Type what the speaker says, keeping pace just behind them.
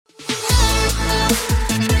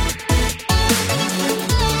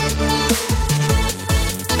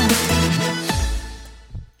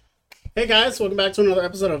Hey guys, welcome back to another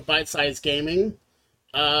episode of Bite Size Gaming.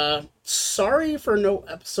 Sorry for no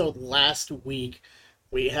episode last week.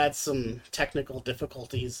 We had some technical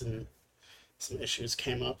difficulties and some issues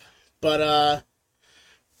came up. But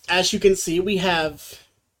as you can see, we have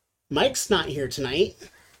Mike's not here tonight.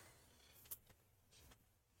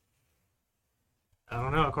 I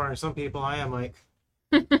don't know. According to some people, I am Mike.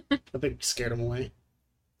 I think we scared him away.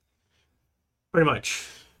 Pretty much.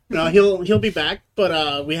 No, he'll be back,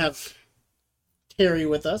 but we have Terry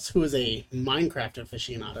with us, who is a Minecraft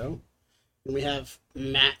aficionado. And we have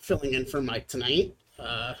Matt filling in for Mike tonight.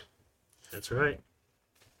 That's right.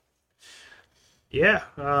 Yeah.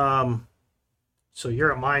 So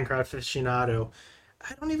you're a Minecraft aficionado.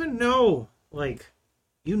 I don't even know.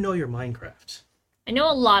 You know your Minecraft. I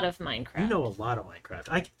know a lot of Minecraft. You know a lot of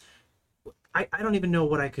Minecraft. I don't even know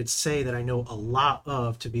what I could say that I know a lot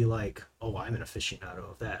of to be like, oh, I'm an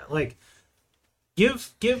aficionado of that.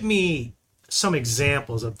 Give me some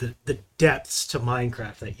examples of the depths to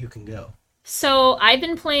Minecraft that you can go. So I've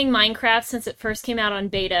been playing Minecraft since it first came out on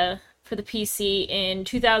beta for the PC in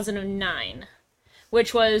 2009,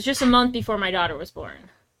 which was just a month before my daughter was born.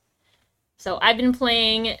 So I've been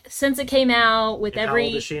playing since it came out with And every... How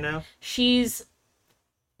old is she now? She's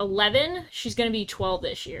 11. She's going to be 12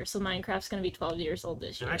 this year. So Minecraft's going to be 12 years old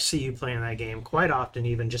this year. And I see you playing that game quite often,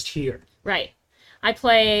 even just here. Right. I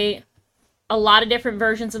play a lot of different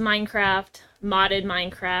versions of Minecraft, modded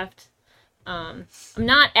Minecraft. I'm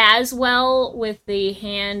not as well with the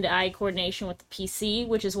hand-eye coordination with the PC,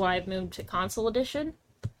 which is why I've moved to console edition.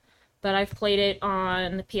 But I've played it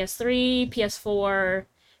on the PS3, PS4,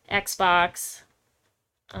 Xbox,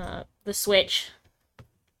 the Switch.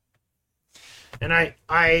 And I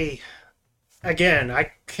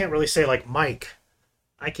can't really say like Mike.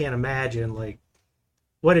 I can't imagine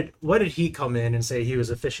what did he come in and say he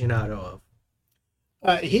was aficionado of?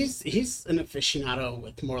 He's an aficionado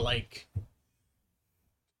with more like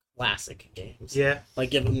classic games. Yeah,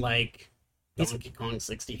 Give him He's- Donkey Kong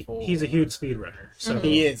 64. he's a huge speedrunner. So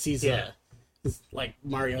He is. He's Yeah. like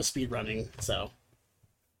Mario speedrunning. So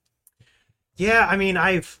yeah, I mean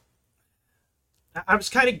I was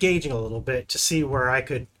kind of gauging a little bit to see where I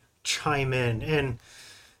could chime in. And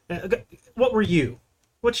what were you?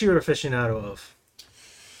 What's your aficionado of?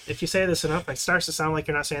 If you say this enough, it starts to sound like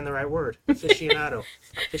you're not saying the right word. Aficionado.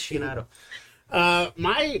 Aficionado.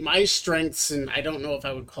 my strengths, and I don't know if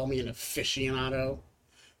I would call me an aficionado,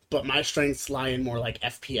 but my strengths lie in more like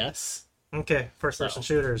FPS. Okay, first-person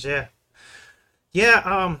shooters, yeah.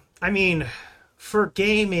 Yeah, I mean, for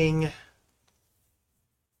gaming...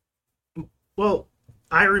 Well,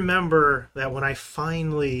 I remember that when I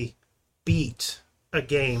finally beat a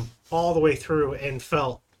game all the way through and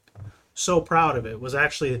felt so proud of it was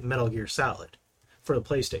actually Metal Gear Solid for the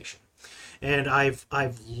PlayStation. And I've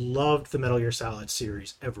loved the Metal Gear Solid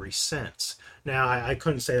series ever since. Now, I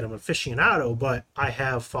couldn't say that I'm an aficionado, but I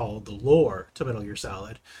have followed the lore to Metal Gear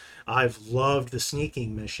Solid. I've loved the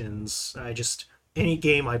sneaking missions. Any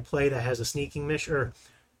game I play that has a sneaking mission, or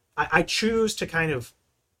I choose to kind of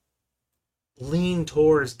lean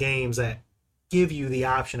towards games that give you the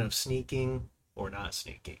option of sneaking or not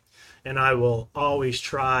sneaking. And I will always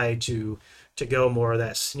try to go more of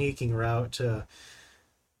that sneaking route to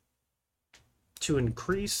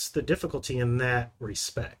increase the difficulty in that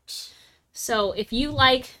respect. So if you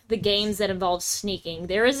like the games that involve sneaking,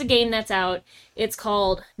 there is a game that's out. It's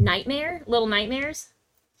called Little Nightmares.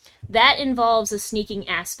 That involves a sneaking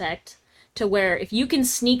aspect to where if you can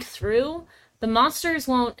sneak through, the monsters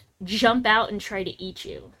won't jump out and try to eat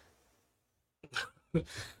you. I'm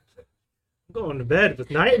going to bed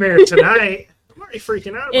with nightmares tonight. I'm already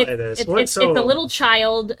freaking out by this. It's a little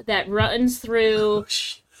child that runs through.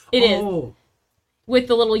 It is. With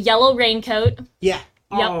the little yellow raincoat. Yeah,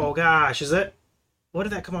 Yep. Oh gosh, what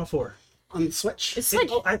did that come out for? on the Switch. It's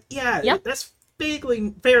Switch. Yep. That's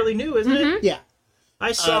fairly new, isn't it? Yeah.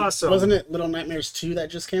 I saw some. Wasn't it Little Nightmares 2 that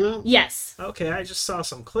just came out? Yes. Okay, I just saw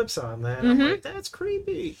some clips on that. I'm like, that's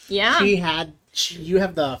creepy. Yeah. You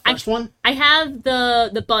have the first one? I have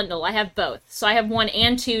the bundle. I have both. So I have 1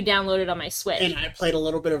 and 2 downloaded on my Switch. And I played a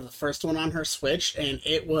little bit of the first one on her Switch, and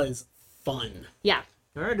it was fun. Yeah.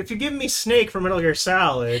 All right, if you give me Snake from Metal Gear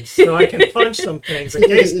Solid, so I can punch some things in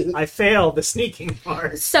case I failed the sneaking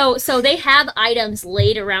part. So they have items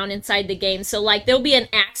laid around inside the game. So there'll be an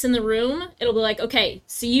axe in the room. It'll be like, okay,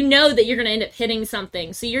 so you know that you're gonna end up hitting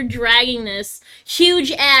something. So you're dragging this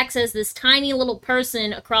huge axe as this tiny little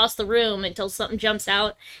person across the room until something jumps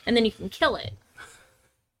out, and then you can kill it.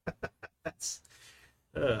 That's,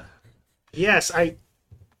 yes,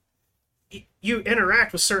 you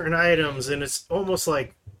interact with certain items, and it's almost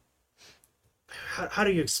like how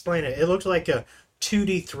do you explain it? It looked like a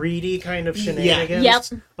 2D, 3D kind of shenanigans.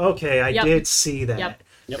 Yep. Okay, I Yep. did see that. Yep.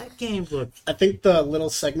 That game looked... I think the little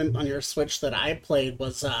segment on your Switch that I played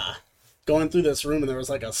was going through this room, and there was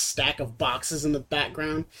like a stack of boxes in the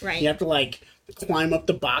background. Right. You have to like climb up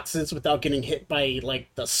the boxes without getting hit by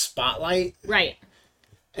like the spotlight, Right.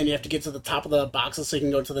 and you have to get to the top of the boxes so you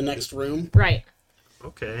can go to the next room. Right.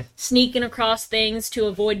 Okay. Sneaking across things to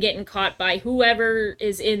avoid getting caught by whoever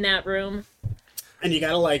is in that room. And you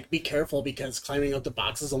gotta like be careful because climbing up the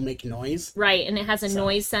boxes will make noise. Right, and it has a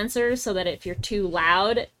noise sensor so that if you're too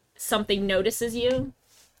loud, something notices you.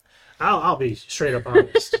 I'll be straight up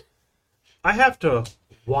honest. I have to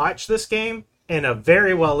watch this game in a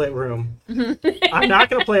very well lit room. I'm not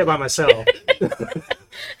going to play it by myself.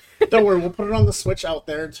 Don't worry, we'll put it on the Switch out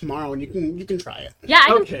there tomorrow, and you can try it. Yeah,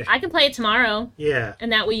 Okay. I can play it tomorrow, Yeah.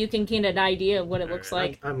 and that way you can get an idea of what it looks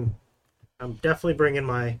like. I'm definitely bringing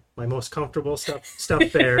my most comfortable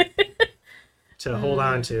stuff there to hold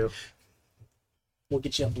on to. We'll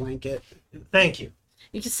get you a blanket. Thank you.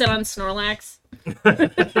 You can sit on Snorlax.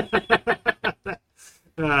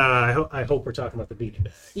 I hope we're talking about the beanie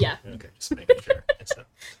bag. Yeah. Okay, just making sure. So,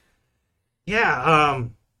 yeah,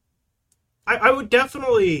 I would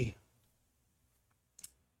definitely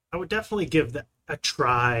give that a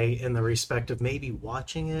try in the respect of maybe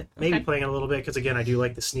watching it, maybe Okay. playing it a little bit because again I do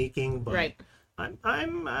like the sneaking, but Right. I'm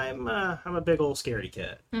a big old scaredy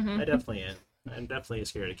cat. Mhm. I definitely am. I'm definitely a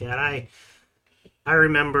scaredy cat. I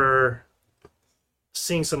remember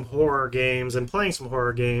seeing some horror games and playing some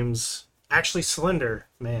horror games. Actually, Slender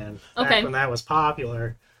Man, back Okay. when that was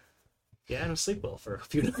popular. Yeah, I didn't sleep well for a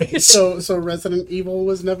few nights. So Resident Evil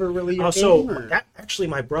was never really your So game? Or? actually,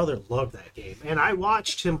 my brother loved that game, and I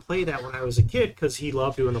watched him play that when I was a kid because he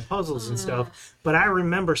loved doing the puzzles and stuff. But I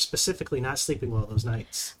remember specifically not sleeping well those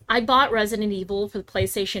nights. I bought Resident Evil for the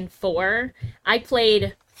PlayStation 4. I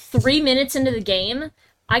played 3 minutes into the game.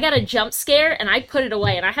 I got a jump scare, and I put it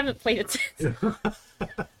away, and I haven't played it since.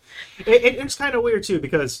 It's kind of weird too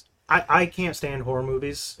because I can't stand horror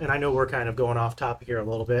movies, and I know we're kind of going off topic here a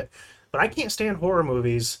little bit, but I can't stand horror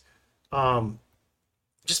movies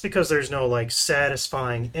just because there's no like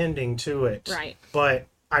satisfying ending to it. Right. But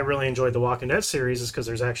I really enjoyed the Walking Dead series is because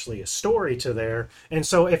there's actually a story to there. And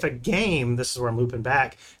so if a game, this is where I'm looping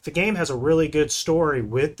back, if a game has a really good story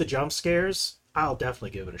with the jump scares, I'll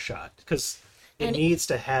definitely give it a shot because it needs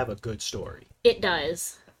to have a good story. It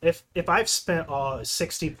does. If I've spent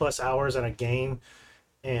 60 plus hours on a game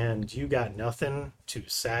and you got nothing to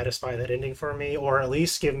satisfy that ending for me, or at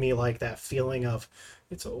least give me like that feeling of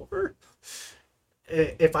it's over.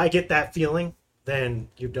 If I get that feeling, then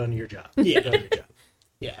you've done your job. Yeah. You've done your job.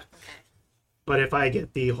 Yeah. But if I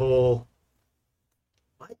get the whole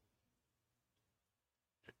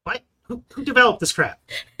what? Who developed this crap?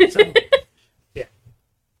 So, yeah.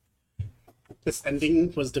 This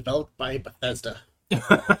ending was developed by Bethesda. We'll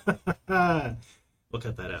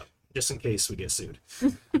cut that out just in case we get sued.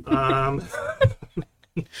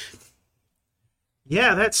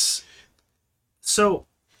 Yeah, that's so.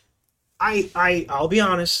 I'll be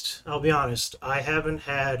honest. I haven't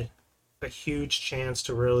had a huge chance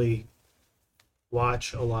to really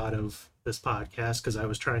watch a lot of this podcast because I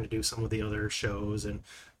was trying to do some of the other shows and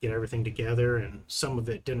get everything together, and some of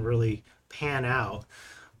it didn't really pan out.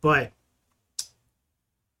 But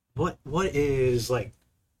what is like?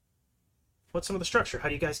 What's some of the structure? How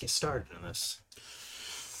do you guys get started in this?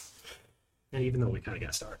 And even though we kind of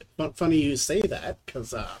got started. But funny you say that,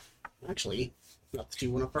 because actually, let's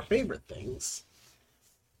do one of our favorite things.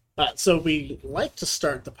 So we like to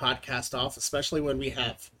start the podcast off, especially when we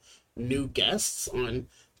have new guests on,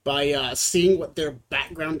 by seeing what their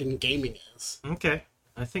background in gaming is. Okay.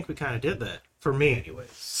 I think we kind of did that. For me,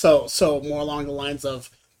 anyways. So more along the lines of,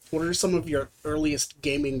 what are some of your earliest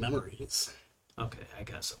gaming memories? Okay, I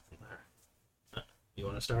got something there. You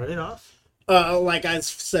want to start it off? Like I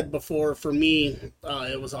said before, for me,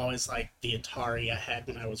 it was always like the Atari I had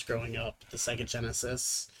when I was growing up, the Sega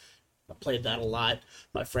Genesis. I played that a lot.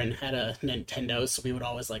 My friend had a Nintendo, so we would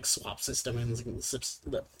always like swap systems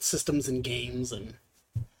and games, and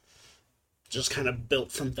just kind of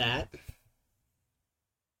built from that.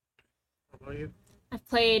 What about you? I've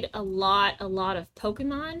played a lot of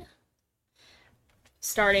Pokemon.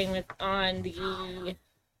 Starting with on the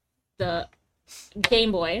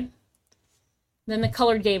Game Boy, then the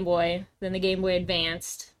colored Game Boy, then the Game Boy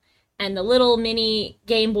Advanced, and the little mini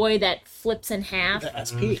Game Boy that flips in half. The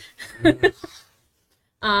SP.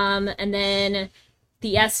 And then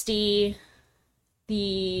the SD,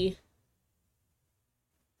 the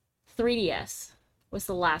 3DS. was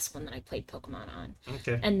the last one that I played Pokemon on.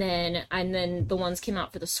 Okay. And then the ones came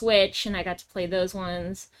out for the Switch, and I got to play those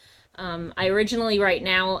ones. I originally, right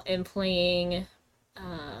now, am playing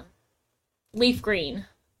Leaf Green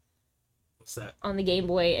What's that? on the Game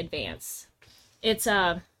Boy Advance. It's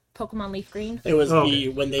Pokemon Leaf Green. It was Okay.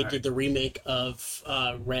 when they All right. did the remake of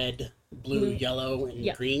Red, Blue, Yellow, and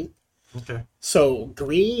Yeah. Green. Okay. So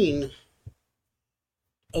Green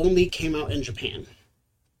only came out in Japan.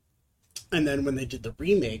 And then when they did the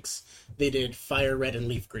remakes, they did Fire Red and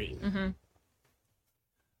Leaf Green. Mm-hmm.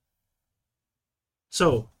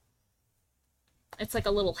 So, It's like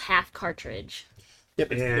a little half cartridge.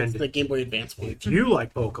 Yep, it's And the Game Boy Advance one. if you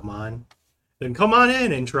like Pokemon, then come on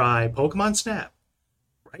in and try Pokemon Snap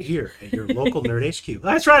right here at your local Nerd HQ.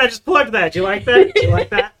 That's right, I just plugged that. You like that? You like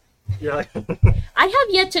that? You're like, I have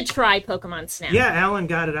yet to try Pokemon Snap. yeah, Alan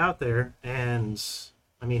got it out there, and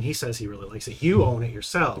I mean, he says he really likes it. You own it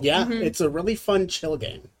yourself. Yeah, it's a really fun chill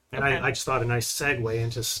game. And Okay. I just thought a nice segue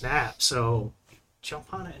into Snap. So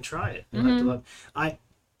jump on it and try it. You'll have to love.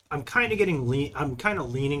 I'm kind of I'm kind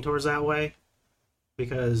of leaning towards that way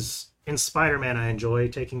because in Spider-Man I enjoy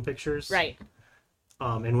taking pictures. Right.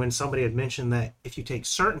 And when somebody had mentioned that if you take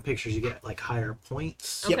certain pictures you get like higher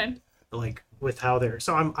points, Yep. Okay. like with how they're.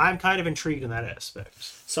 So I'm kind of intrigued in that aspect.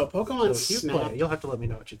 So Pokemon So if you Snap, play it, you'll have to let me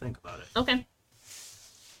know what you think about it. Okay.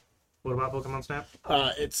 What about Pokemon Snap?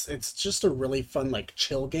 it's just a really fun like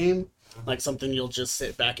chill game, like something you'll just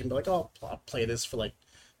sit back and be like, oh, I'll play this for like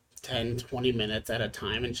 10, 20 minutes at a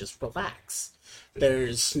time and just relax.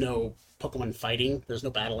 There's no Pokemon fighting, there's no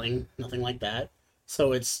battling, nothing like that.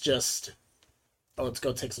 So it's just, oh, let's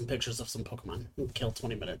go take some pictures of some Pokemon and kill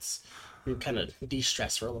 20 minutes and kind of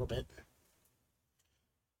de-stress for a little bit.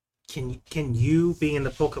 Can you, being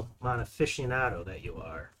the Pokemon aficionado that you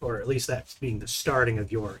are, or at least that being the starting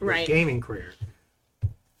of your Right. gaming career,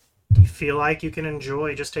 do you feel like you can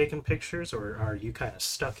enjoy just taking pictures, or are you kind of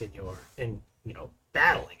stuck in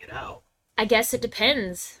battling it out? I guess it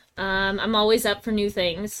depends. I'm always up for new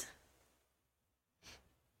things.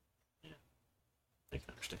 I can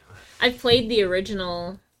understand that. I've played the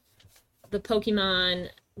Pokemon.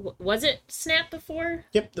 Was it Snap before?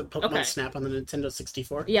 Yep, the Pokemon Okay. Snap on the Nintendo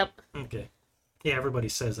 64. Yep. Okay. Yeah, everybody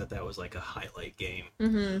says that was like a highlight game.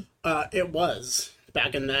 It was.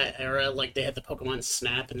 Back in that era, like they had the Pokemon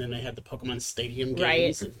Snap and then they had the Pokemon Stadium Right.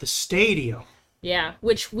 games. The Stadium. Yeah,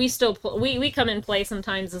 which we still we come and play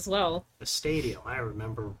sometimes as well. The Stadium. I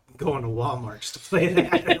remember going to Walmart just to play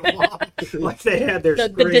that at Walmart. Like they had their The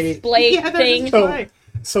screen. display Yeah, their thing. display.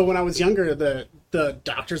 So when I was younger, the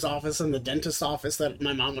doctor's office and the dentist's office that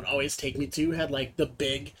my mom would always take me to had like the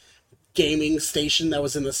big gaming station that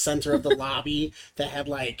was in the center of the lobby that had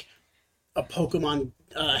like a Pokemon,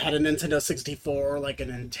 had a Nintendo 64, like a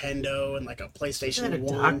Nintendo, and like a Is PlayStation that a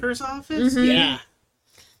 1. doctor's office? Yeah.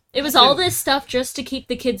 It was all this stuff just to keep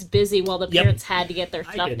the kids busy while the Yep. parents had to get their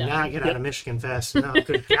I stuff did done. not get out of Michigan fast enough.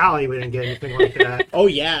 Good golly, we didn't get anything like that. Oh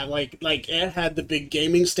yeah, like it had the big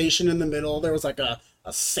gaming station in the middle. There was like a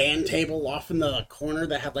sand table off in the corner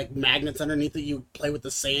that had like magnets underneath it. You play with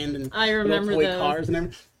the sand and I remember little toy those. cars and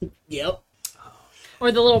everything. Yep.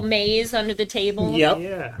 Or the little maze under the table. Yep.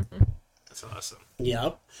 Yeah. That's awesome.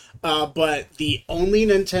 Yep. But the only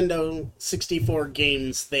Nintendo 64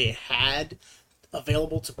 games they had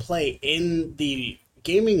available to play in the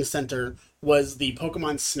gaming center was the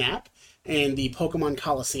Pokemon Snap and the Pokemon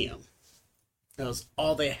Coliseum. That was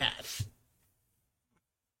all they had.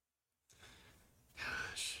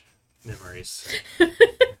 Memories.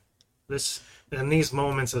 This and these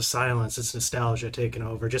moments of silence, it's nostalgia taking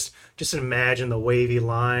over. Just imagine the wavy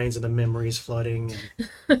lines and the memories flooding.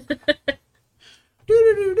 And...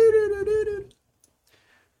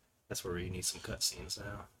 That's where you need some cutscenes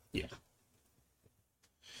now. Yeah.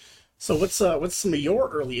 So what's some of your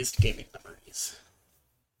earliest gaming memories?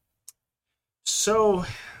 So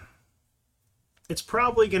it's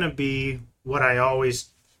probably going to be what I always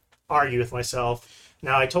argue with myself.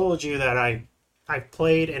 Now, I told you that I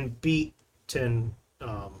played and beaten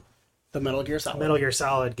The Metal Gear Solid. Metal Gear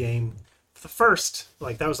Solid game.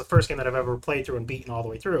 That was the first game that I've ever played through and beaten all the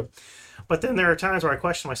way through. But then there are times where I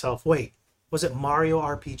question myself, wait, was it Mario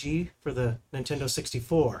RPG for the Nintendo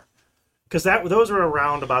 64? Because those were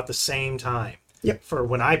around about the same time. Yep. For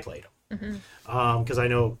when I played them. Because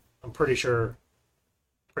I'm pretty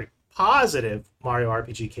positive Mario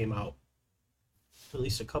RPG came out at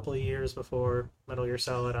least a couple of years before Metal Gear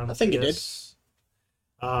Solid. I think it did.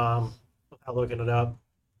 Without looking it up.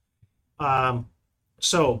 But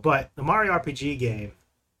the Mario RPG game,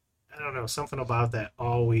 I don't know, something about that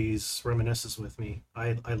always reminisces with me.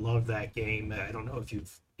 I love that game. I don't know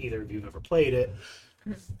if either of you have ever played it,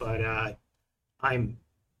 but I'm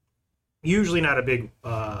usually not a big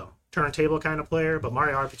turntable kind of player, but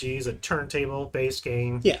Mario RPG is a turntable-based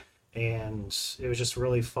game. Yeah. And it was just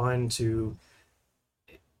really fun to...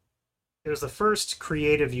 It was the first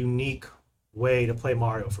creative, unique way to play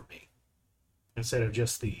Mario for me. Instead of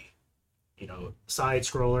just the,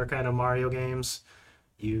 side-scroller kind of Mario games.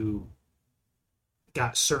 You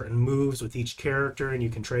got certain moves with each character, and you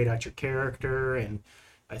can trade out your character, and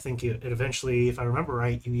I think it eventually, if I remember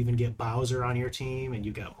right, you even get Bowser on your team, and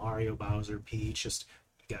you got Mario, Bowser, Peach, just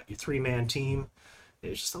you got your 3-man team. It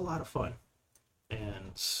was just a lot of fun.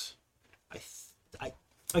 And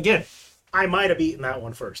again, I might have eaten that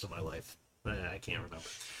one first in my life. I can't remember.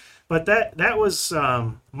 But that was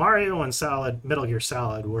Mario and Metal Gear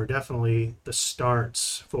Solid were definitely the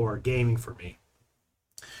starts for gaming for me.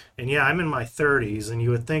 And yeah, I'm in my 30s, and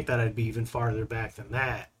you would think that I'd be even farther back than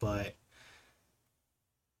that, but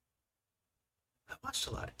I watched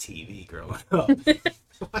a lot of TV growing up.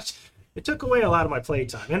 It took away a lot of my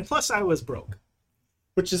playtime, and plus I was broke.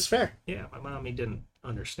 Which is fair. Yeah, my mommy didn't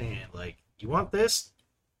understand. Like, you want this?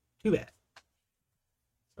 Too bad.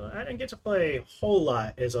 So I didn't get to play a whole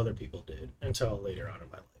lot as other people did until later on in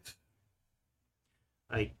my life.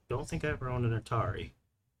 I don't think I ever owned an Atari.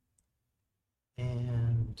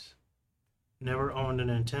 And never owned a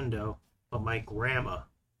Nintendo, but my grandma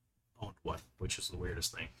owned one, which is the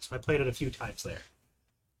weirdest thing. So I played it a few times there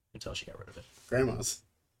until she got rid of it. Grandmas.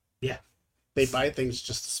 Yeah. They buy things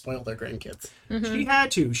just to spoil their grandkids. Mm-hmm. She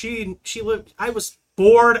had to. She lived... I was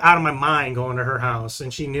bored out of my mind going to her house,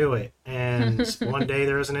 and she knew it. And one day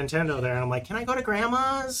there was a Nintendo there, and I'm like, can I go to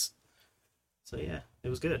Grandma's? So yeah, it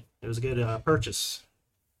was good. It was a good purchase.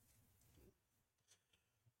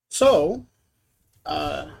 So,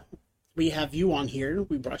 we have you on here.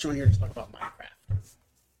 We brought you on here to talk about Minecraft.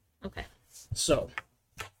 Okay. So,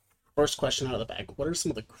 first question out of the bag. What are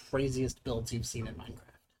some of the craziest builds you've seen in Minecraft?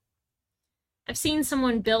 I've seen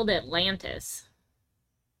someone build Atlantis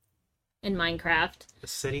in Minecraft. The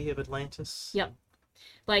city of Atlantis? Yep.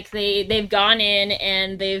 Like they've gone in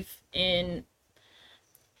and they've in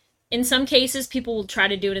some cases people will try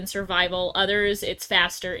to do it in survival. Others it's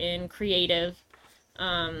faster in creative,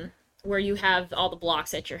 where you have all the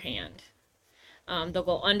blocks at your hand. They'll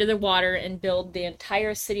go under the water and build the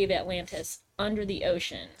entire city of Atlantis under the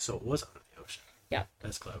ocean. So it was under the ocean. Yep.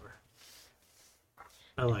 That's clever.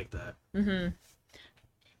 I like that. Mm-hmm.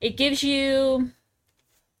 It gives you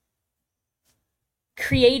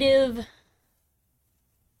creative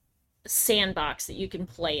sandbox that you can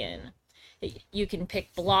play in. You can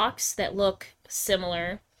pick blocks that look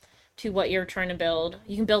similar to what you're trying to build.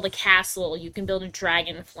 You can build a castle. You can build a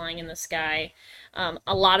dragon flying in the sky.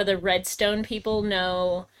 A lot of the redstone people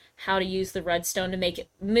know how to use the redstone to make it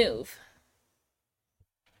move.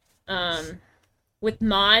 With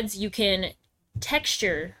mods, you can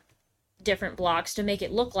texture different blocks to make it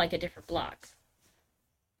look like a different block.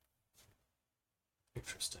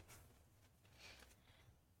 Interesting.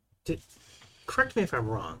 Correct me if I'm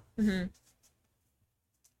wrong. Mm-hmm.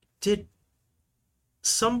 Did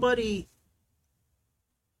somebody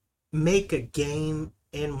make a game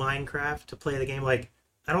in Minecraft to play the game? Like,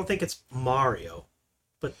 I don't think it's Mario,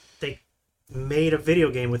 but they made a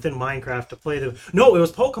video game within Minecraft to play the... No, it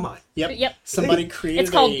was Pokemon. Yep. Somebody created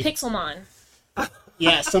It's called Pixelmon.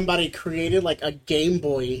 Yeah, somebody created like a Game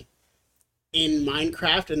Boy in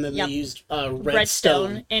Minecraft, and then Yep. they used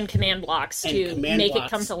redstone and command blocks and to command make blocks it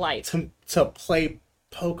come to life. to play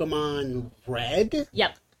Pokemon Red.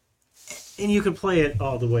 Yep. And you can play it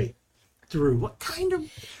all the way through. What kind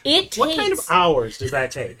of Takes hours does that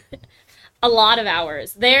take? a lot of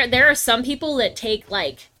hours. There are some people that take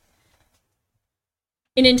like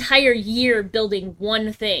an entire year building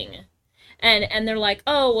one thing. And they're like,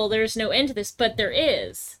 oh, well, there's no end to this, but there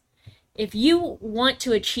is. If you want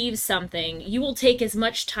to achieve something, you will take as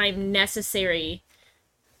much time necessary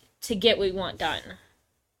to get what you want done.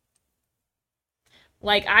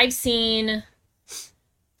 Like, I've seen...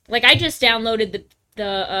 Like, I just downloaded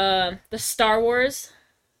the Star Wars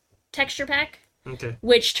texture pack. Okay.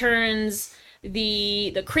 Which turns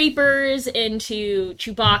the creepers into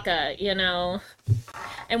Chewbacca, you know.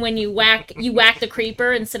 And when you whack the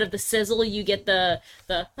creeper, instead of the sizzle, you get the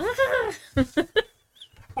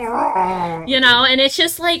you know, and it's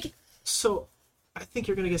just like... So, I think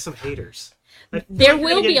you're going to get some haters. There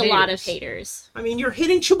will be a lot of haters. I mean, you're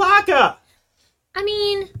hitting Chewbacca! I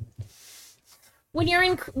mean, when you're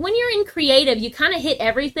in creative, you kind of hit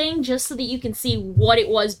everything just so that you can see what it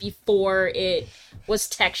was before it was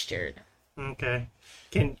textured. Okay.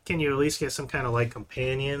 Can you at least get some kind of like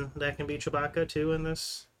companion that can be Chewbacca too in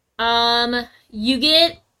this? You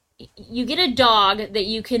you get a dog that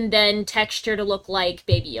you can then texture to look like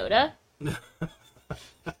Baby Yoda.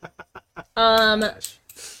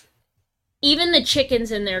 Even the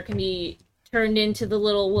chickens in there can be turned into the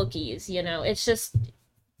little Wookiees, you know. It's just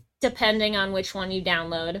depending on which one you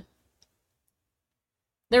download.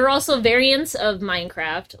 There are also variants of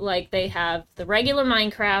Minecraft, like they have the regular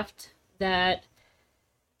Minecraft that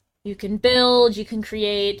you can build, you can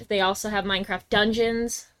create. They also have Minecraft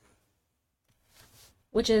Dungeons,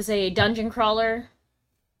 which is a dungeon crawler.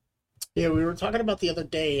 Yeah, we were talking about the other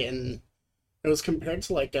day, and it was compared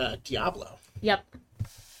to like Diablo. Yep.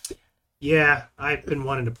 Yeah, I've been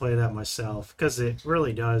wanting to play that myself because it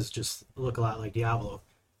really does just look a lot like Diablo.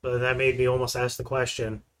 But that made me almost ask the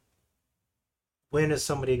question, when is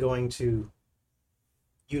somebody going to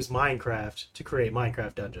use Minecraft to create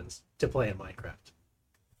Minecraft dungeons to play in Minecraft?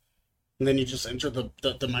 And then you just enter the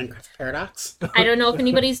Minecraft paradox. I don't know if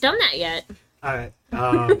anybody's done that yet. They're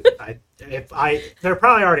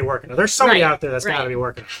probably already working. There's somebody Right, out there that's got to right. be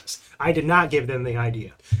working on this. I did not give them the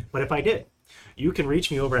idea, but if I did, you can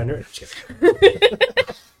reach me over at Nerd.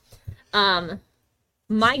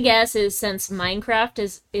 My guess is since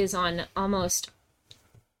Minecraft is on almost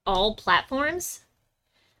all platforms,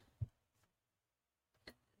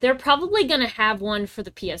 they're probably going to have one for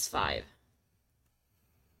the PS5.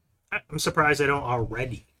 I'm surprised they don't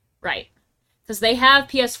already. Right. Because they have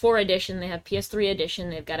PS4 edition, they have PS3 edition,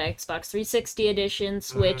 they've got Xbox 360 edition,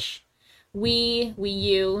 Switch, Wii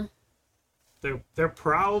U. They're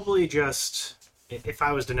probably just, if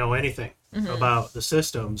I was to know anything about the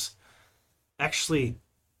systems, actually,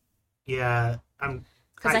 yeah,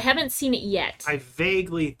 Because I haven't seen it yet. I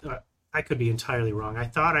vaguely, I could be entirely wrong. I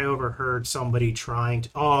thought I overheard somebody trying to,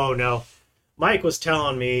 oh no, Mike was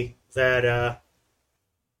telling me that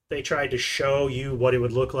they tried to show you what it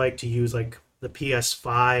would look like to use like the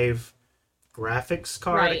PS5 graphics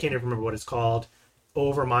card. I Right. can't even remember what it's called,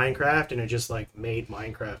 over Minecraft, and it just like made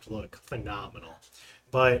Minecraft look phenomenal.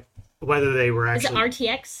 But whether they were Is it actually,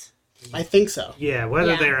 RTX? I think so. yeah,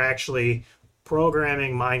 whether Yeah. they're actually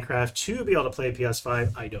programming Minecraft to be able to play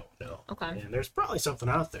PS5, I don't know. Okay. And there's probably something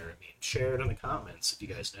out there. I mean, share it in the comments if you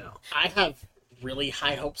guys know. I have really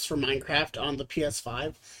high hopes for Minecraft on the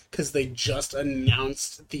PS5 because they just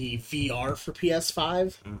announced the VR for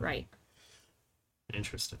PS5. Right.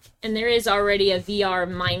 Interesting. And there is already a VR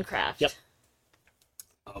Minecraft. Yep.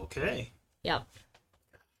 Okay. Yep.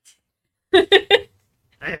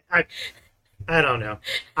 I don't know.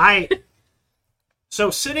 So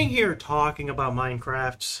sitting here talking about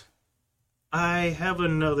Minecraft, I have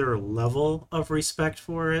another level of respect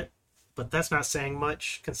for it, but that's not saying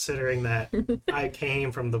much considering that I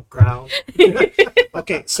came from the ground.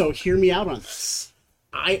 Okay, so hear me out on this.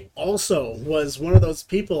 I also was one of those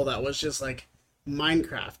people that was just like,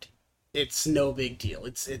 Minecraft, it's no big deal.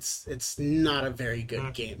 It's not a very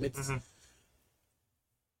good game. It's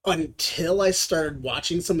until I started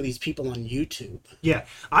watching some of these people on YouTube. Yeah,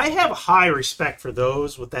 I have high respect for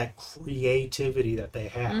those with that creativity that they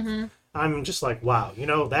have. I'm just like, wow, you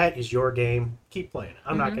know, that is your game. Keep playing it.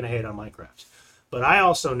 I'm not going to hate on Minecraft. But I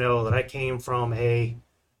also know that I came from a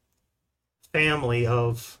family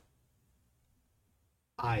of,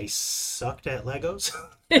 I sucked at Legos.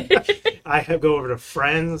 I would go over to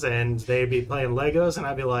friends and they'd be playing Legos and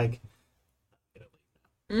I'd be like,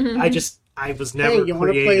 I was never Hey, you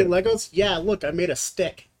want to play creative. Legos? Yeah, look, I made a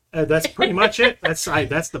stick. That's pretty much it. That's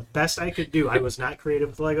the best I could do. I was not creative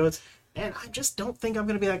with Legos, and I just don't think I'm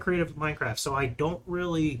going to be that creative with Minecraft, so I don't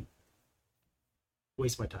really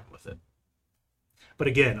waste my time with it. But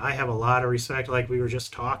again, I have a lot of respect, like we were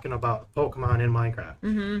just talking about Pokemon in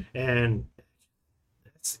Minecraft, and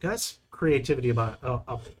that's creativity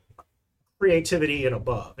about creativity and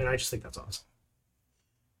above, and I just think that's awesome.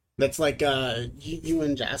 That's like you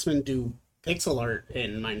and Jasmine do pixel art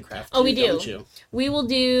in Minecraft. Oh, we too, do. don't you? We will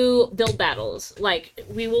do build battles. Like,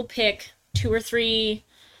 we will pick 2 or 3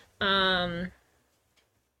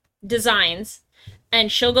 designs,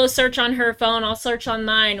 and she'll go search on her phone, I'll search on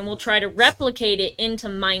mine, and we'll try to replicate it into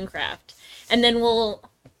Minecraft. And then we'll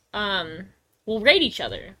rate each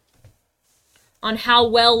other on how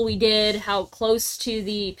well we did, how close to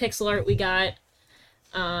the pixel art we got.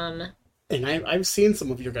 And I've seen some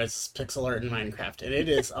of your guys' pixel art in Minecraft, and it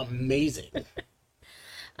is amazing.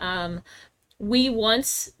 We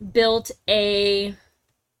once built a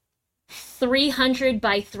 300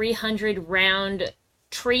 by 300 round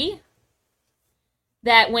tree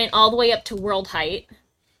that went all the way up to world height.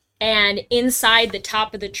 And inside the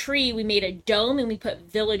top of the tree, we made a dome and we put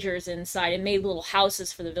villagers inside and made little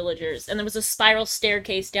houses for the villagers. And there was a spiral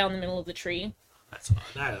staircase down the middle of the tree.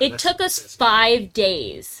 It took us 5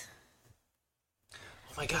 days.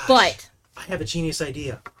 Oh my gosh. But I have a genius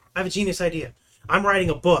idea. I'm writing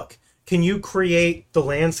a book. Can you create the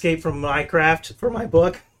landscape from Minecraft for my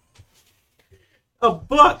book? A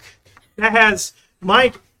book that has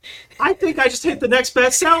my... I think I just hit the next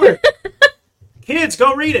bestseller. Kids,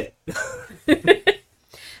 go read it.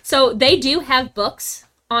 so they do have books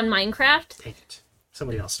on Minecraft. Dang it.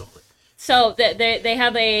 Somebody else stole it. So they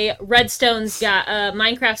have a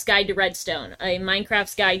Minecraft's Guide to Redstone, a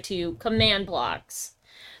Minecraft's Guide to Command Blocks,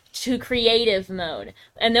 to Creative Mode,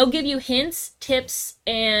 and they'll give you hints, tips,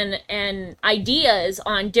 and ideas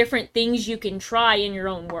on different things you can try in your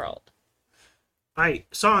own world. I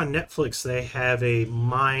saw on Netflix they have a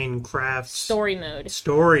Minecraft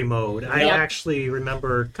Story mode. I actually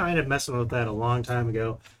remember kind of messing with that a long time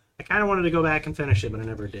ago. I kind of wanted to go back and finish it, but I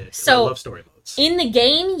never did. So, I love story modes. In the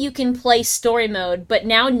game, you can play story mode, but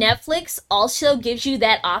now Netflix also gives you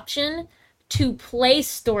that option to play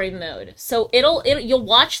story mode. So you'll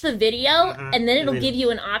watch the video, and then it'll give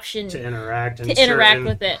you an option to interact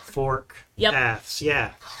with it. Fork paths.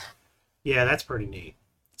 Yeah, that's pretty neat.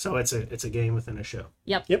 So it's a game within a show.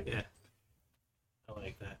 Yep. Yeah, I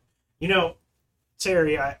like that. You know,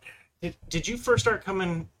 Terry, did you first start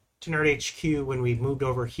coming to Nerd HQ when we moved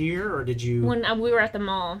over here, or did you... When we were at the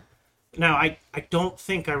mall. No, I don't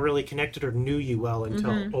think I really connected or knew you well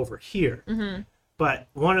until over here. Mm-hmm. But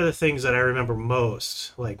one of the things that I remember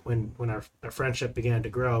most, like when our friendship began to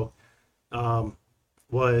grow,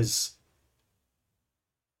 was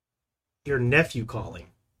your nephew calling.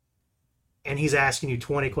 And he's asking you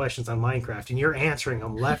 20 questions on Minecraft, and you're answering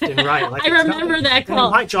them left and right. Like I remember that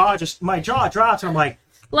call. My jaw drops, and I'm like,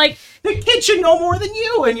 the kid should know more than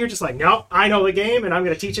you, and you're just like, no, I know the game, and I'm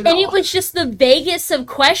going to teach it. And it was just the vaguest of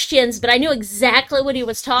questions, but I knew exactly what he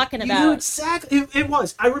was talking about. You knew exactly. It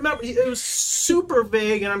was. I remember it was super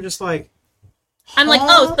vague, and I'm just like, I'm like,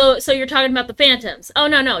 oh, so you're talking about the Phantoms? Oh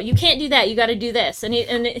no, you can't do that. You got to do this, and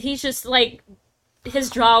he's just like,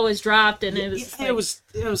 his jaw was dropped, and it was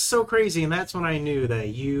it was so crazy, and that's when I knew that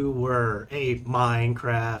you were a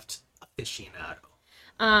Minecraft aficionado.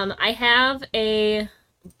 I have a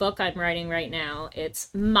book I'm writing right now.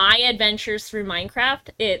 It's My Adventures Through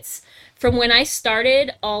Minecraft. It's from when I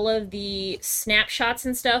started, all of the snapshots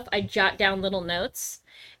and stuff, I jot down little notes,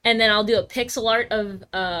 and then I'll do a pixel art of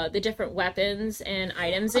the different weapons and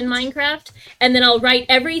items in Minecraft, and then I'll write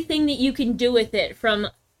everything that you can do with it from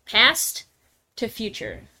past to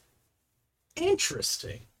future.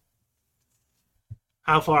 Interesting.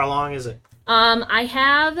 How far along is it? I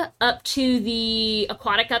have up to the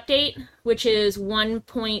aquatic update, which is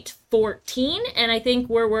 1.14, and I think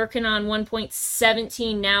we're working on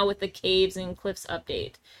 1.17 now with the caves and cliffs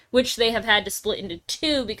update, which they have had to split into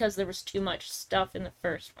 2 because there was too much stuff in the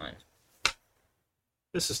first one.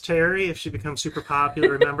 This is Terry. If she becomes super popular,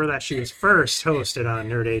 remember that she was first hosted on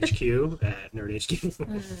Nerd HQ at Nerd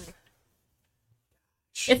HQ.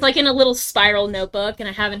 It's like in a little spiral notebook, and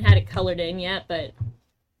I haven't had it colored in yet, but...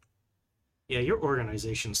 Yeah, your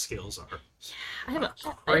organization skills are... I have a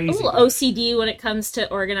little OCD when it comes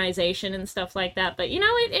to organization and stuff like that, but, you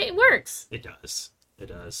know, it works. It does. It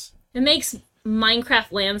does. It makes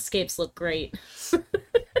Minecraft landscapes look great.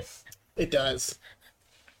 It does.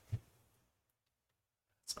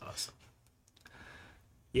 That's awesome.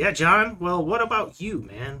 Yeah, John, well, what about you,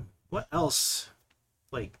 man? What else,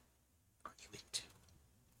 are you into?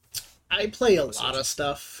 I play a lot of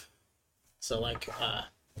stuff. So, I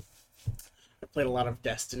played a lot of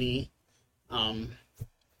Destiny.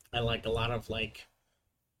 I like a lot of,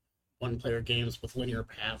 one-player games with linear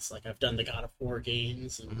paths. I've done the God of War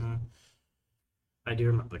games. And I do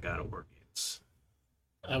remember the God of War games.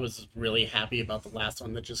 I was really happy about the last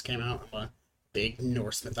one that just came out. I'm a big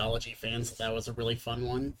Norse mythology fan, so that was a really fun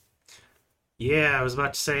one. Yeah, I was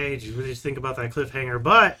about to say, what did you think about that cliffhanger?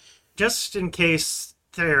 But just in case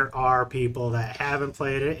there are people that haven't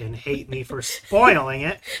played it and hate me for spoiling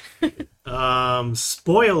it,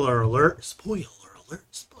 spoiler alert.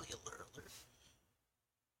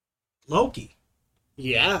 Loki.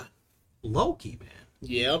 Yeah. Loki, man.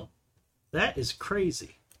 Yep. That is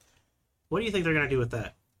crazy. What do you think they're going to do with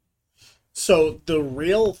that? So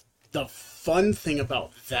the fun thing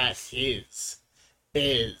about that is,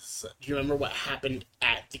 do you remember what happened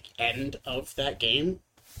at the end of that game?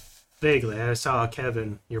 Vaguely. I saw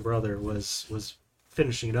Kevin, your brother, was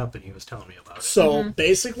finishing it up and he was telling me about it. So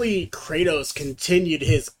basically Kratos continued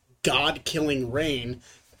his god-killing reign,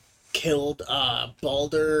 killed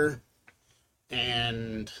Baldur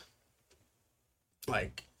and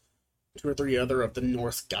 2 or 3 other of the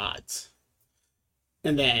Norse gods.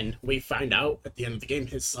 And then we find out at the end of the game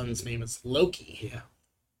his son's name is Loki. Yeah.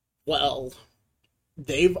 Well,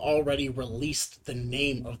 they've already released the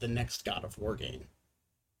name of the next God of War game.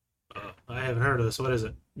 I haven't heard of this. What is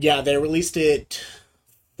it? Yeah, they released it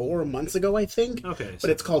 4 months ago, I think. Okay. But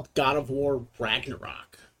it's called God of War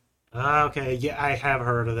Ragnarok. Okay, yeah, I have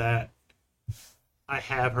heard of that.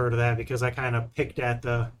 Because I kind of picked at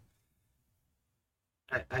the...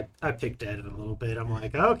 I picked at it a little bit. I'm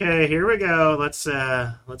like, okay, here we go. Let's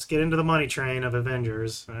get into the money train of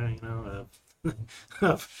Avengers.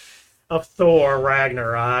 Of Thor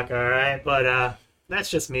Ragnarok, all right? But that's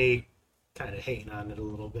just me kind of hating on it a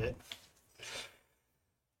little bit.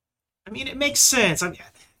 I mean, it makes sense. I mean,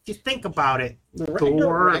 if you think about it, Thor,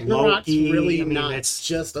 Ragnarok's Loki, really I mean, not it's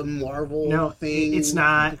just a Marvel thing. It's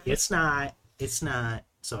not.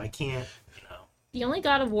 So I can't, The only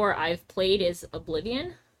God of War I've played is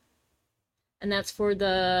Oblivion, and that's for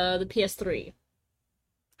the PS3.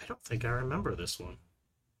 I don't think I remember this one.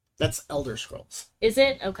 That's Elder Scrolls. Is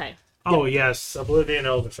it? Okay. Oh, yes, Oblivion,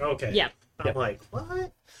 Elder Scrolls. Okay. Yeah. I'm like,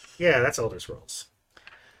 what? Yeah, that's Elder Scrolls.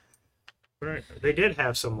 Right. They did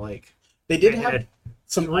have some, like... They did had have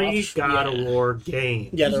some three God of War games.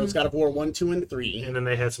 Yeah, there was God of War 1, 2, and 3. And then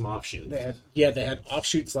they had some offshoots. They had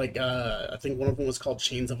offshoots like I think one of them was called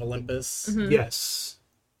Chains of Olympus. Mm-hmm. Yes.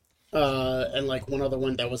 And like one other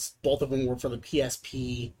one that was, both of them were for the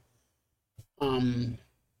PSP. If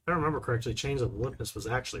I remember correctly, Chains of Olympus was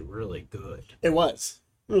actually really good. It was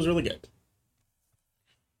really good.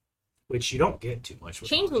 Which you don't get too much with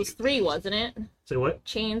Chains was 3, wasn't it? Say what?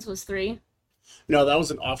 Chains was 3. No, that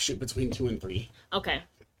was an offshoot between 2 and 3. Okay.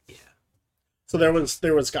 Yeah. So there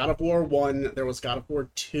was God of War 1, there was God of War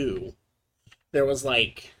 2. There was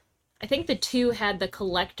like... I think the 2 had the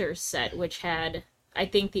collector's set, which had, I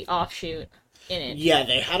think, the offshoot in it. Yeah,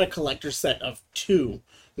 they had a collector set of 2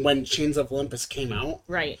 when Chains of Olympus came out.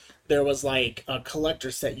 Right. There was like a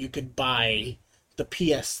collector set you could buy the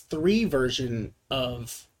PS3 version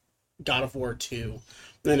of God of War 2.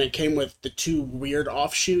 Then it came with the 2 weird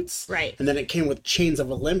offshoots. Right. And then it came with Chains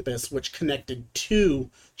of Olympus, which connected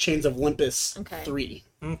to Chains of Olympus Okay. 3.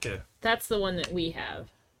 Okay. That's the one that we have.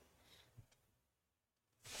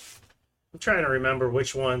 I'm trying to remember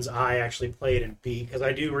which ones I actually played and beat, because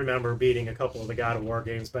I do remember beating a couple of the God of War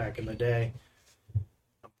games back in the day.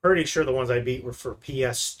 I'm pretty sure the ones I beat were for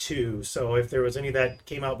PS2, so if there was any that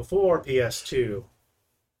came out before PS2,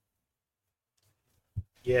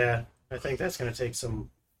 yeah, I think that's going to take some...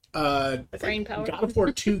 I Brain think, power. God of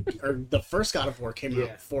War 2, or the first God of War came Yeah.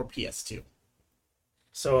 out for PS2.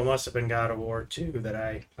 so it must have been God of War 2 that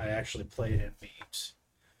I actually played and beat.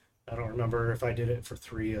 I don't remember if I did it for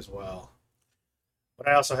 3 as well. But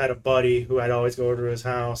I also had a buddy who I'd always go over to his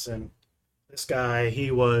house, and this guy,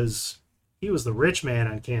 he was the rich man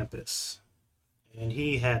on campus. And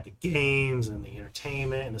he had the games and the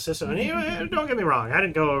entertainment and the system. And don't get me wrong, I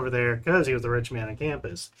didn't go over there because he was the rich man on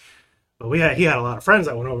campus. But he had a lot of friends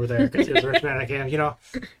that went over there because he was the rich man on campus,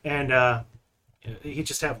 And he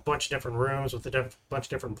just had a bunch of different rooms with a bunch of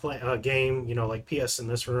different game, like PS in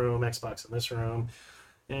this room, Xbox in this room.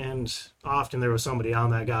 And often there was somebody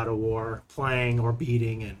on that God of War playing or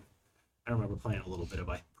beating. And I remember playing a little bit of,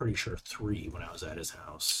 I'm pretty sure, 3 when I was at his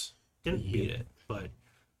house. Didn't beat it, but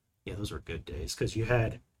yeah, those were good days because you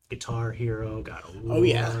had Guitar Hero, God of War. Oh,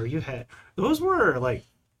 yeah. Those were like...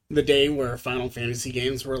 The day where Final Fantasy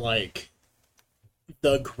games were like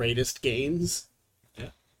the greatest games.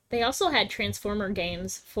 They also had Transformer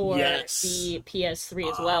games for Yes. the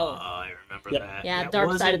PS3 as well. I remember Yep. that. Yeah, That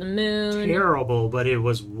Dark Side of wasn't the Moon. terrible, but it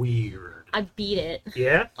was weird. I beat it.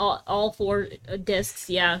 Yeah? All 4 discs,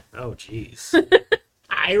 yeah. Oh, jeez.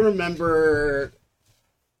 I remember...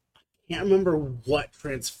 I can't remember what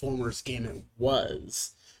Transformers game it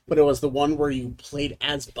was, but it was the one where you played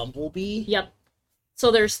as Bumblebee. Yep.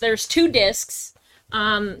 So there's 2 discs.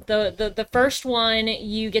 The first one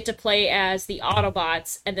you get to play as the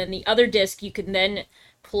Autobots, and then the other disc you can then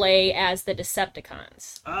play as the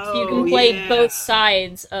Decepticons. So you can play both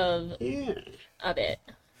sides of Yeah. it.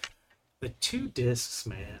 The 2 discs,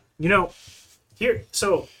 man.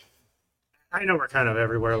 So I know we're kind of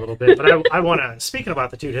everywhere a little bit, but I want to, speaking about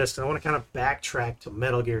the 2 discs, I want to kind of backtrack to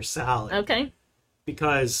Metal Gear Solid. Okay.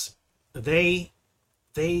 Because I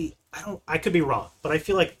could be wrong, but I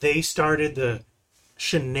feel like they started the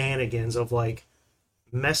shenanigans of like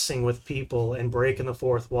messing with people and breaking the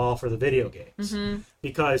fourth wall for the video games. Mm-hmm.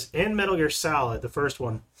 Because in Metal Gear Solid, the first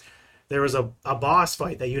one, there was a boss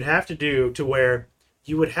fight that you'd have to do to where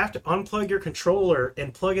you would have to unplug your controller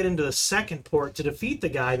and plug it into the second port to defeat the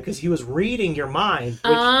guy because he was reading your mind,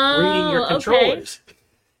 reading your controllers. Okay.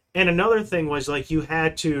 And another thing was like you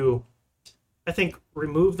had to, I think,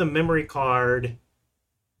 remove the memory card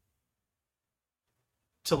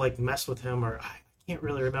to like mess with him, or I can't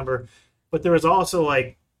really remember, but there was also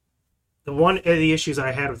like one of the issues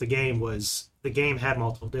I had with the game was the game had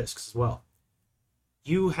multiple discs as well.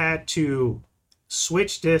 You had to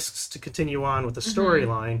switch discs to continue on with the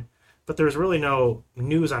storyline, but there was really no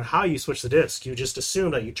news on how you switch the disc. You just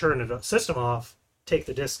assumed that you turn the system off, take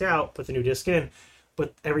the disc out, put the new disc in.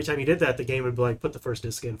 But every time you did that, the game would be like, put the first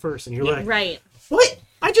disc in first. And you're like, Right. what?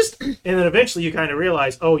 And then eventually you kind of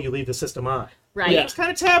realize, oh, you leave the system on. Right. Yeah. It's kind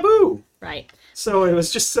of taboo. Right. So it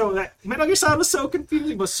was just that Metal Gear Solid was so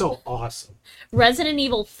confusing, but so awesome. Resident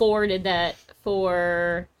Evil 4 did that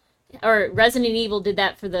or Resident Evil did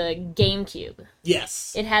that for the GameCube.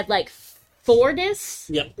 Yes. It had like 4 discs.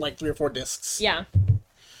 Yep, like 3 or 4 discs. Yeah.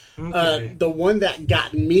 Okay. The one that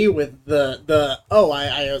got me with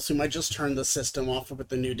I assume I just turned the system off with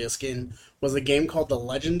the new disc in was a game called The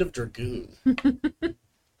Legend of Dragoon.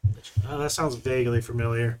 Oh, that sounds vaguely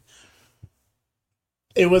familiar.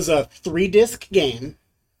 It was a 3-disc game.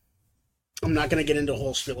 I'm not going to get into a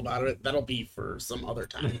whole spiel about it. That'll be for some other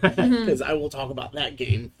time. Because I will talk about that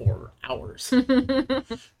game for hours.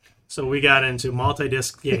 So we got into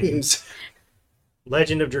multi-disc games.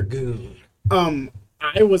 Legend of Dragoon.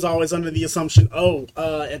 I was always under the assumption,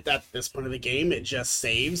 at this point of the game, it just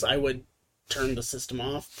saves. I would turn the system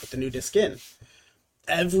off, put the new disc in.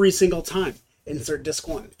 Every single time. Insert disc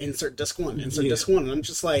 1, insert disc 1, insert disc 1. And I'm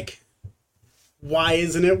just like, why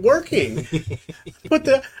isn't it working?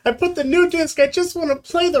 I put the new disc, I just want to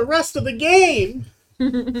play the rest of the game.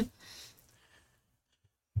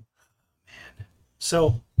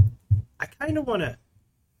 So I kind of want to...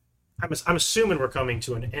 I'm assuming we're coming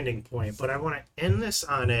to an ending point, but I want to end this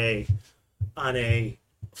on a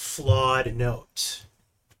flawed note.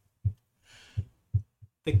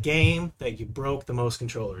 The game that you broke the most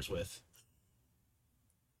controllers with.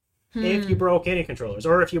 If you broke any controllers,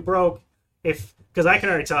 or if you broke, because I can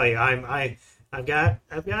already tell you, I've got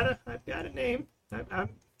a name.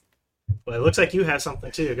 Well, it looks like you have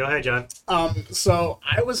something too. Go ahead, John. So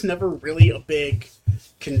I was never really a big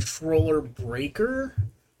controller breaker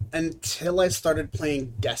until I started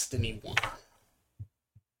playing Destiny 1.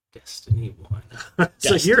 Destiny 1.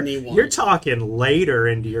 So Destiny 1. you're talking later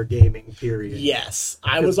into your gaming period. Yes,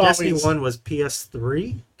 I 'Cause was Destiny always 1 was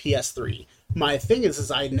PS3. PS3. My thing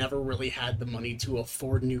is I never really had the money to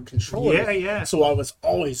afford new controllers. Yeah. So I was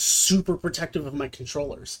always super protective of my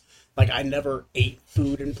controllers. Like, I never ate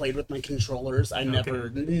food and played with my controllers.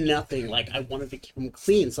 Nothing. Like, I wanted to keep them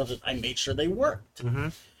clean so that I made sure they worked. Mm-hmm.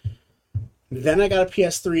 Then I got a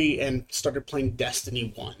PS3 and started playing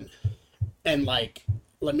Destiny 1. And, like,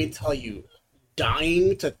 let me tell you,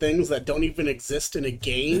 dying to things that don't even exist in a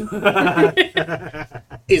game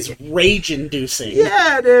is rage-inducing.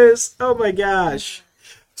 Yeah, it is. Oh my gosh.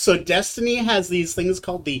 So Destiny has these things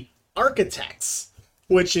called the Architects,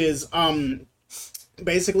 which is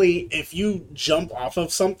basically if you jump off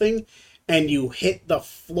of something and you hit the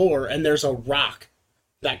floor and there's a rock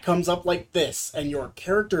that comes up like this and your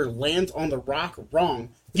character lands on the rock wrong,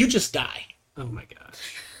 you just die. Oh my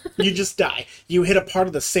gosh. You just die. You hit a part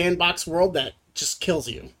of the sandbox world that just kills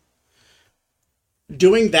you.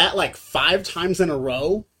 Doing that like 5 times in a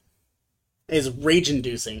row is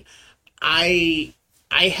rage-inducing. I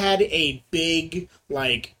had a big,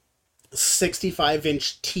 like,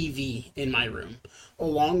 65-inch TV in my room,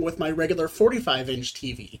 along with my regular 45-inch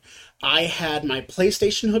TV. I had my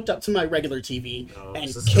PlayStation hooked up to my regular TV,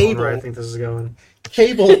 and cable. I think this is going.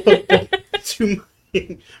 Cable hooked up to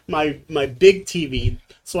my big TV,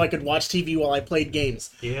 so I could watch TV while I played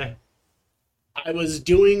games. Yeah. I was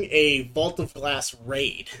doing a Vault of Glass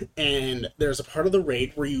raid, and there's a part of the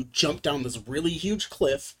raid where you jump down this really huge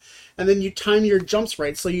cliff, and then you time your jumps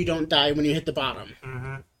right so you don't die when you hit the bottom.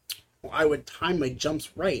 Mm-hmm. Well, I would time my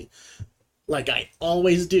jumps right, like I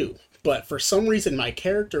always do, but for some reason my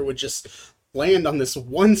character would just land on this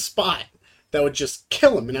one spot that would just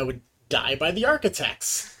kill him, and I would die by the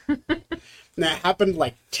Architects. And that happened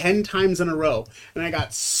like 10 times in a row. And I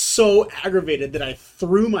got so aggravated that I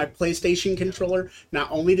threw my PlayStation controller.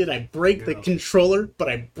 Not only did I break the controller, but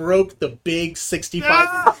I broke the big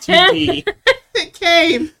 65 TV. It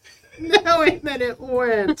came knowing that it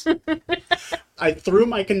went. I threw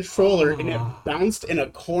my controller and it bounced in a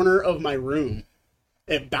corner of my room.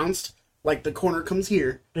 It bounced like the corner comes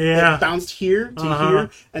here. Yeah. It bounced here to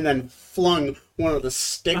here and then flung one of the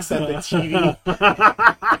sticks at the TV.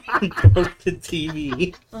 Broke the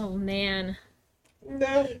TV. Oh man.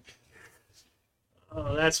 No.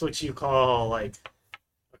 Oh, that's what you call like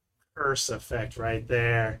a curse effect right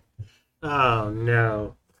there. Oh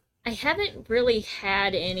no. I haven't really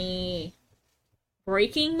had any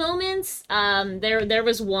breaking moments. There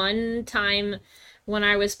was one time when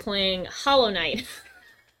I was playing Hollow Knight.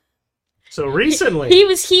 So recently, He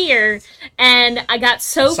was here, and I got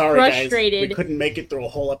so Sorry, frustrated. guys. We couldn't make it through a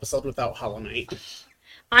whole episode without Hollow Knight.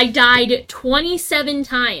 I died 27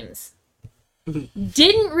 times.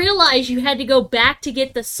 Didn't realize you had to go back to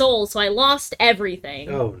get the soul, so I lost everything.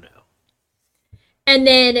 oh no. And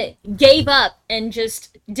then gave up and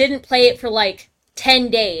just didn't play it for like 10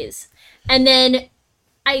 days. And then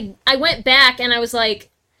I went back and I was like,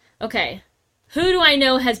 okay, who do I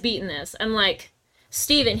know has beaten this? I'm like,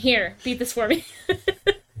 Steven, here, beat this for me.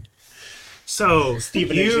 So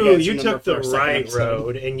Stephen, you took the right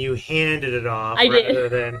road and you handed it off I did. rather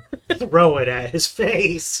than throw it at his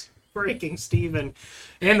face, breaking Steven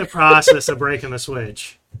in the process of breaking the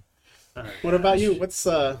Switch. What about you? What's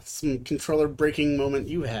some controller breaking moment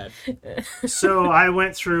you had? So I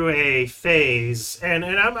went through a phase, and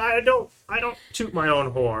I don't toot my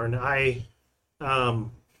own horn.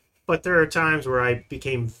 But there are times where I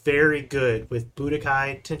became very good with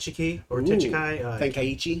Budokai Tenkaichi or Ooh, Tenkaichi.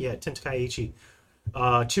 Tenkaichi? Yeah, Tenkaichi.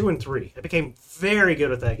 2 and 3. I became very good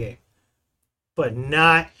with that game, but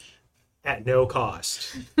not at no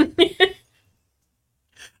cost.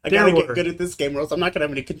 I gotta There get were- good at this game, or else I'm not gonna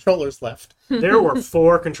have any controllers left. There were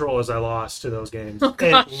 4 controllers I lost to those games. Oh, At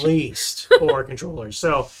gosh. least 4 controllers.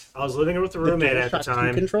 So I was living with a roommate at the DualShock 2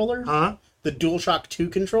 time. controllers? Huh? The DualShock 2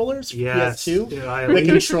 controllers? for Yes. PS2? Dude, I The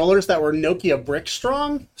least- controllers that were Nokia brick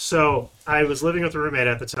strong? So I was living with a roommate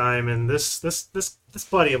at the time, and this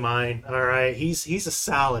buddy of mine, all right, he's a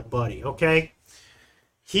solid buddy, okay?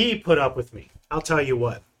 He put up with me. I'll tell you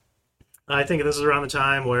what. I think this is around the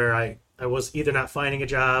time where I was either not finding a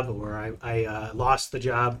job or I lost the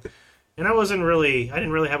job, and I didn't really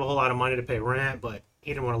have a whole lot of money to pay rent, but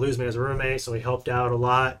he didn't want to lose me as a roommate, so he helped out a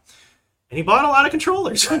lot, and he bought a lot of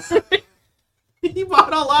controllers. He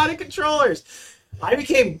bought a lot of controllers. I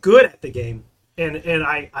became good at the game. And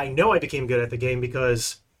I know I became good at the game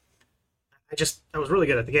because I was really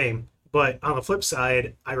good at the game. But on the flip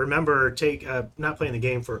side, I remember not playing the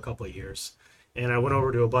game for a couple of years. And I went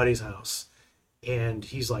over to a buddy's house. And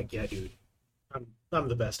he's like, yeah, dude, I'm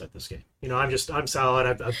the best at this game. You know, I'm solid.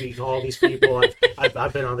 I've beaten all these people.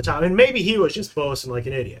 I've been on the top. And maybe he was just boasting like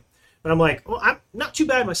an idiot. But I'm like, well, I'm not too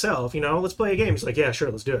bad myself, you know, let's play a game. He's like, yeah, sure,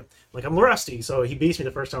 let's do it. I'm like, I'm rusty. So he beats me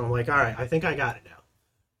the first time. I'm like, all right, I think I got it now.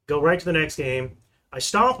 Go right to the next game. I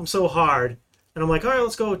stomp him so hard. And I'm like, all right,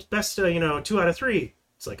 let's go best, 2 out of 3.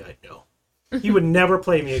 It's like, I know. He would never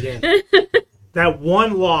play me again. That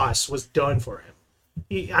one loss was done for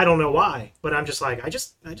him. I don't know why, but I'm just like, I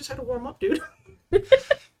just had to warm up, dude.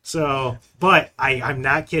 So, but I'm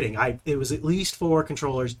not kidding. It was at least 4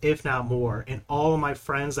 controllers, if not more. And all of my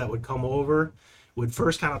friends that would come over would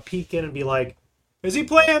first kind of peek in and be like, is he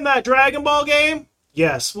playing that Dragon Ball game?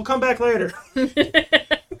 Yes, we'll come back later.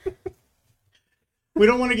 We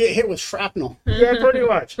don't want to get hit with shrapnel. Yeah, pretty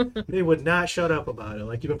much. They would not shut up about it.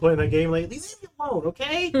 Like, you've been playing that game lately? Leave me alone,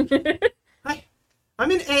 okay? I'm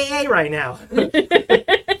in AA right now.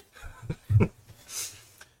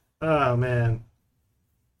 Oh, man.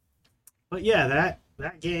 But yeah,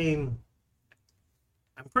 that game,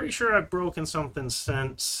 I'm pretty sure I've broken something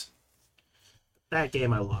since. That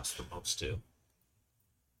game I lost the most to.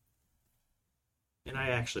 And I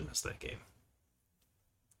actually missed that game.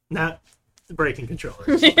 Not breaking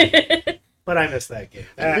controllers, but I missed that game.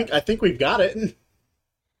 I think we've got it.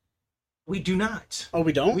 We do not. Oh,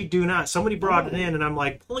 we don't? We do not. Somebody brought it in, and I'm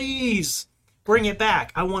like, please bring it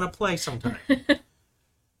back. I want to play sometime.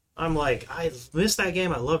 I'm like, I missed that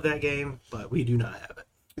game. I love that game, but we do not have it.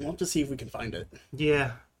 We'll have to see if we can find it.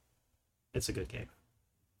 Yeah, it's a good game.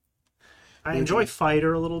 I enjoy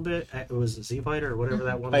Fighter a little bit. It was Z Fighter or whatever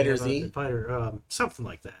that one. Fighter was. Z? Fighter, something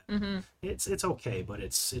like that. Mm-hmm. It's okay, but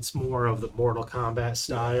it's more of the Mortal Kombat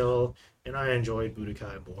style, and I enjoyed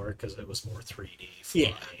Budokai more because it was more 3D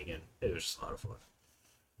flying, and it was just a lot of fun.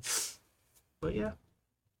 But yeah,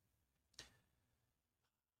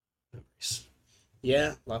 memories.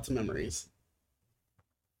 Yeah, lots of memories.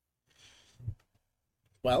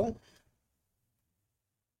 Well,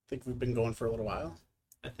 I think we've been going for a little while.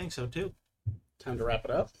 I think so too. Time to wrap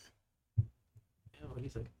it up. Yeah, what do you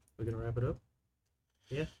think? We're gonna wrap it up.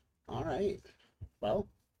 Yeah. All right. Well,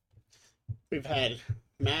 we've had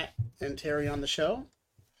Matt and Terry on the show.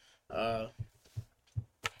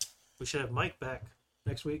 We should have Mike back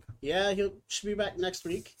next week. Yeah, he should be back next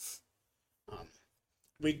week.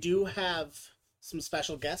 We do have some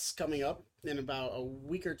special guests coming up in about a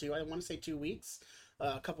week or two. I want to say 2 weeks.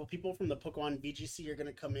 A couple people from the Pokemon VGC are going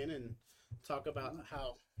to come in and talk about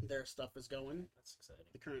how their stuff is going. That's exciting.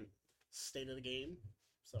 The current state of the game.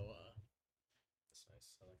 So, That's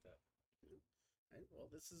nice. I like that. all right, well,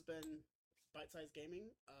 this has been Bite Size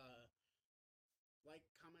Gaming. Like,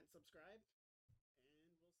 comment, subscribe, and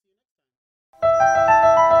we'll see you next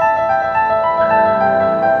time.